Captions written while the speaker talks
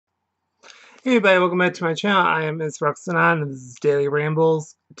Hey everybody, welcome back to my channel. I am Ms. Roxanne and this is Daily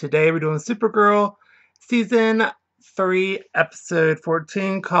Rambles. Today we're doing Supergirl Season 3, Episode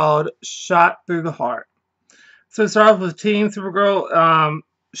 14 called Shot Through the Heart. So we start off with Team Supergirl.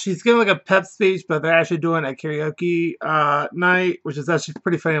 She's giving like a pep speech, but they're actually doing a karaoke night, which is actually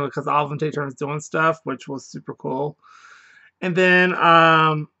pretty funny because all of them take turns doing stuff, which was super cool. And then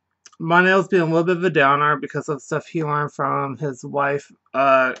Monel's being a little bit of a downer because of stuff he learned from his wife,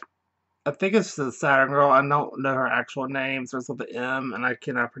 I think it's the Saturn Girl. I don't know her actual name. Starts with an M, and I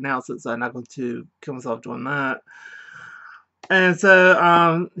cannot pronounce it, so I'm not going to kill myself doing that. And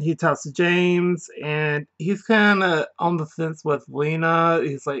so he talks to James, and he's kind of on the fence with Lena.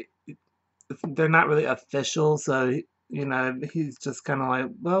 He's like, they're not really official, so he's just kind of like,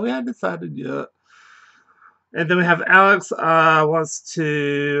 well, we haven't decided yet. And then we have Alex wants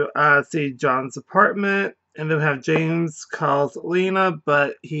to see John's apartment. And then we have James calls Lena,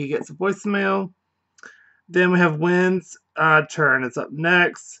 but he gets a voicemail. Then we have Wynn's turn. It's up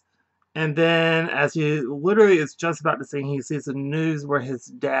next. And then, as he literally is just about to sing, he sees the news where his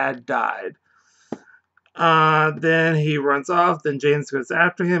dad died. Then he runs off. Then James goes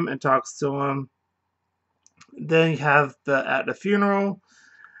after him and talks to him. Then you have at the funeral,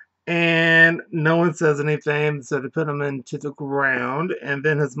 and no one says anything, so they put him into the ground. And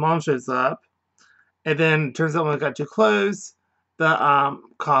then his mom shows up, and then it turns out when it got too close, the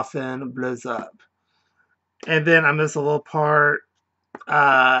coffin blows up. And then I missed a little part.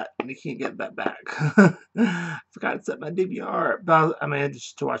 You can't get that back. I forgot to set my DVR, but I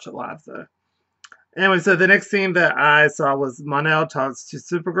managed to watch it live though. Anyway, so the next scene that I saw was Monel talks to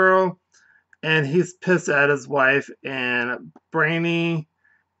Supergirl, and he's pissed at his wife and Brainy,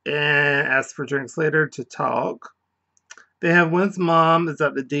 and asks for drinks later to talk. They have Wynn's mom is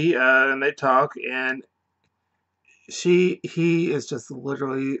at the DO, and they talk, and he is just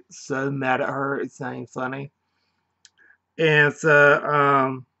literally so mad at her. It's not even funny. And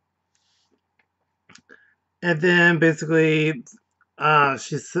so, and then basically,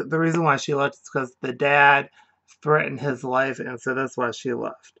 she's the reason why she left is because the dad threatened his life, and so that's why she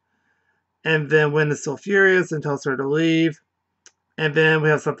left. And then Wynn is still furious and tells her to leave. And then we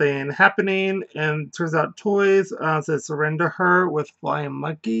have something happening, and turns out Toys says surrender her with flying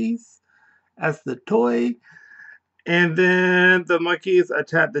monkeys as the toy. And then the monkeys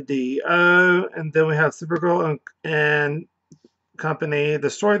attack the DO, and then we have Supergirl and company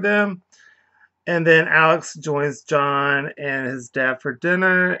destroy them. And then Alex joins John and his dad for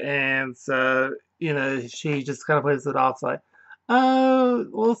dinner, and so she just kind of plays it off like, oh,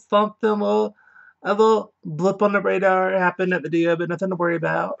 little something, a little blip on the radar happened at the DO, but nothing to worry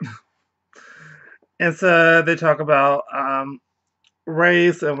about. And so they talk about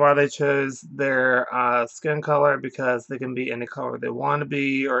race and why they chose their skin color, because they can be any color they want to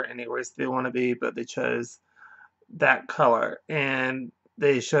be or any race they want to be, but they chose that color, and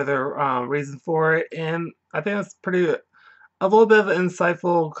they show their reason for it. And I think it's a little bit of an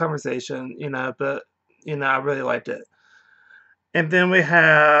insightful conversation, but I really liked it. And then we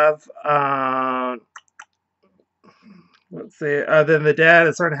have let's see, then the dad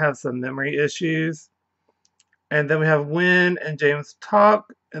is starting to have some memory issues. And then we have Wynn and James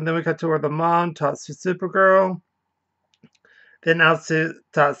talk, and then we cut to where the mom talks to Supergirl. Then talks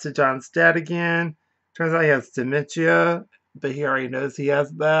to John's dad again. Turns out he has dementia, but he already knows he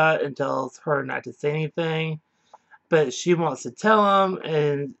has that and tells her not to say anything. But she wants to tell him,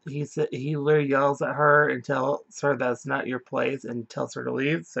 and he literally yells at her and tells her that's not your place and tells her to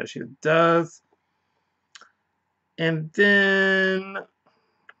leave. So she does. And then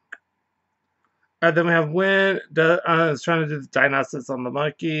we have Wynn is trying to do the diagnosis on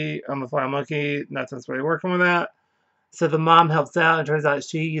the flying monkey. Nothing's really working with that. So the mom helps out, and turns out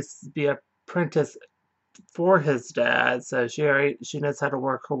she used to be an apprentice for his dad, so she knows how to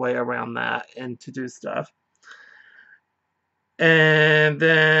work her way around that and to do stuff. And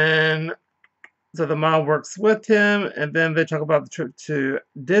then, so the mom works with him, and then they talk about the trip to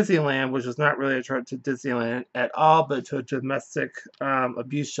Disneyland, which was not really a trip to Disneyland at all, but to a domestic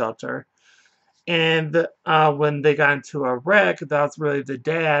abuse shelter. And when they got into a wreck, that was really the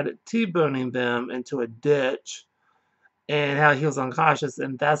dad T-boning them into a ditch, and how he was unconscious,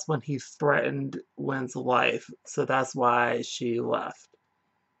 and that's when he threatened Wynn's life. So that's why she left.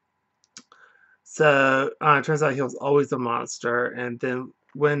 So it turns out he was always a monster, and then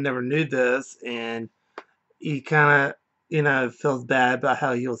Wynn never knew this, and he kind of, feels bad about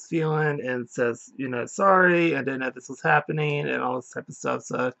how he was feeling and says, sorry, I didn't know this was happening, and all this type of stuff.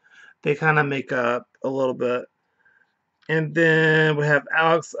 So they kind of make up a little bit. And then we have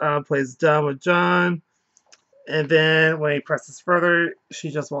Alex plays dumb with John. And then when he presses further,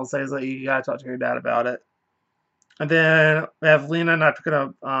 she just won't say, like, you gotta talk to your dad about it. And then we have Lena not picking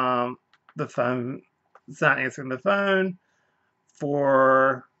up the phone. It's not answering the phone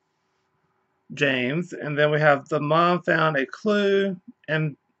for James. And then we have the mom found a clue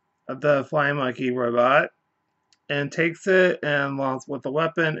in the flying monkey robot and takes it and launches with the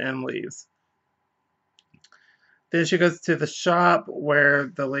weapon and leaves. Then she goes to the shop where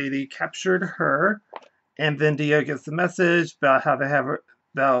the lady captured her, and then Dio gets the message about how they have her,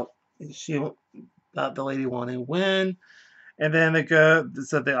 about she about the lady wanting to win. And then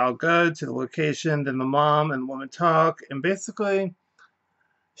they all go to the location. Then the mom and the woman talk, and basically,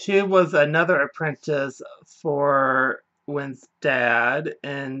 she was another apprentice for Wynn's dad,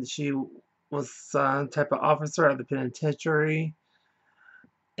 and she was some type of officer at the penitentiary,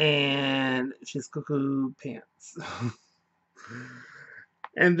 and she's cuckoo pants.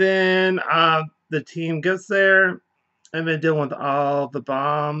 And then the team gets there, and they deal with all the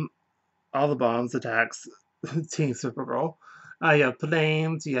bombs attacks Team Supergirl. You have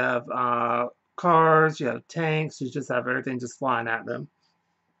planes, you have cars, you have tanks, you just have everything just flying at them.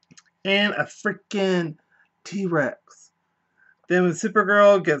 And a freaking T-Rex. Then when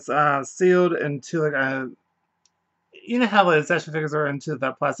Supergirl gets sealed into like a, you know how like action figures are into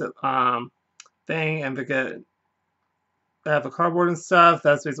that plastic thing, and they have the cardboard and stuff.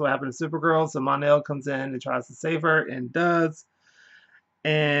 That's basically what happened to Supergirl. So Mon-El comes in and tries to save her, and does,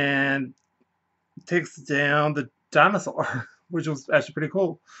 and takes down the dinosaur, which was actually pretty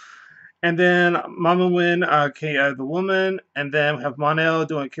cool. And then Mama Win KO the woman, and then have Mon-El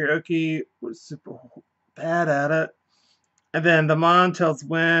doing karaoke, which is super bad at it. And then the mom tells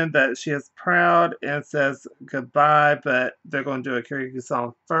Win that she is proud and says goodbye, but they're going to do a karaoke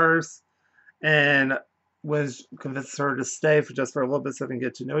song first. And Win convinces her to stay for a little bit so they can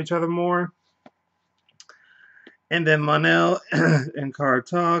get to know each other more. And then Mon-El and Kara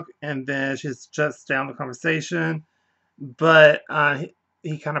talk, and then she shuts down the conversation. But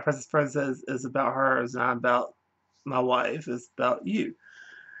he kind of presses further, says it's about her, it's not about my wife, it's about you.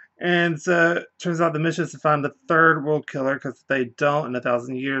 And so it turns out the mission is to find the third world killer, because if they don't, in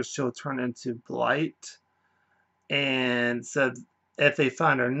 1,000 years, she'll turn into Blight. And so if they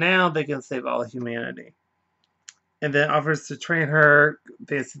find her now, they can save all of humanity. And then offers to train her,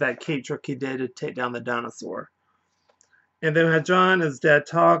 thanks to that cape trick he did to take down the dinosaur. And then we have John and his dad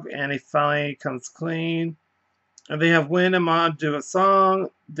talk, and he finally comes clean. And they have Win and Mom do a song.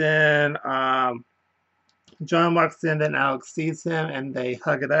 Then John walks in, then Alex sees him, and they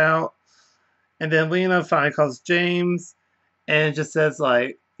hug it out. And then Lena finally calls James, and just says,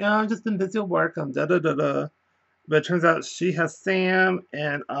 like, I've just been busy at work, I'm da-da-da-da. But it turns out she has Sam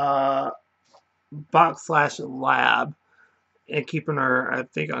and box/lab, and keeping her, I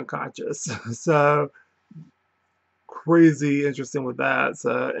think, unconscious. So crazy interesting with that.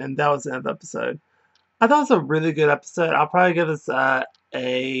 So, and that was the end of the episode. I thought it was a really good episode. I'll probably give this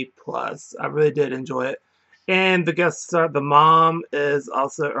A plus. I really did enjoy it. And the guest star, the mom, is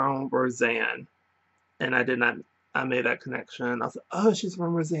also on Roseanne. And I made that connection. I was like, oh, she's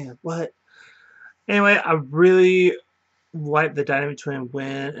from Roseanne. What? Anyway, I really like the dynamic between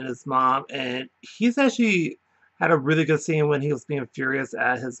Win and his mom. And he's actually had a really good scene when he was being furious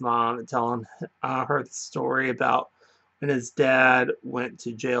at his mom and telling her the story about when his dad went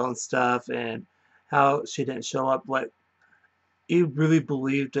to jail and stuff, and how she didn't show up. Like, he really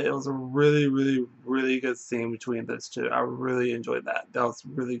believed it. It was a really, really, really good scene between those two. I really enjoyed that. That was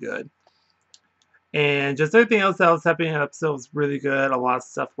really good. And just everything else that was happening in the episode was really good. A lot of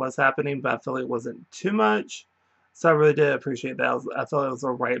stuff was happening, but I feel like it wasn't too much. So I really did appreciate that. I felt it was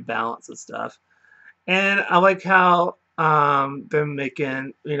a right balance of stuff. And I like how they're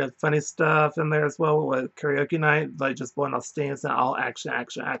making, funny stuff in there as well with karaoke night, like just blowing off steam. It's not all action,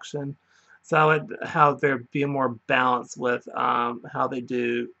 action, action. So I like how they're being more balanced with how they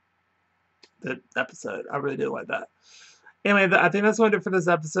do the episode. I really do like that. Anyway, I think that's what I did for this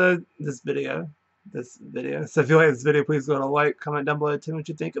episode, this video. So if you like this video, please go to like, comment down below, tell me what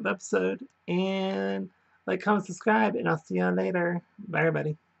you think of the episode. And like, comment, subscribe, and I'll see you later. Bye,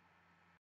 everybody.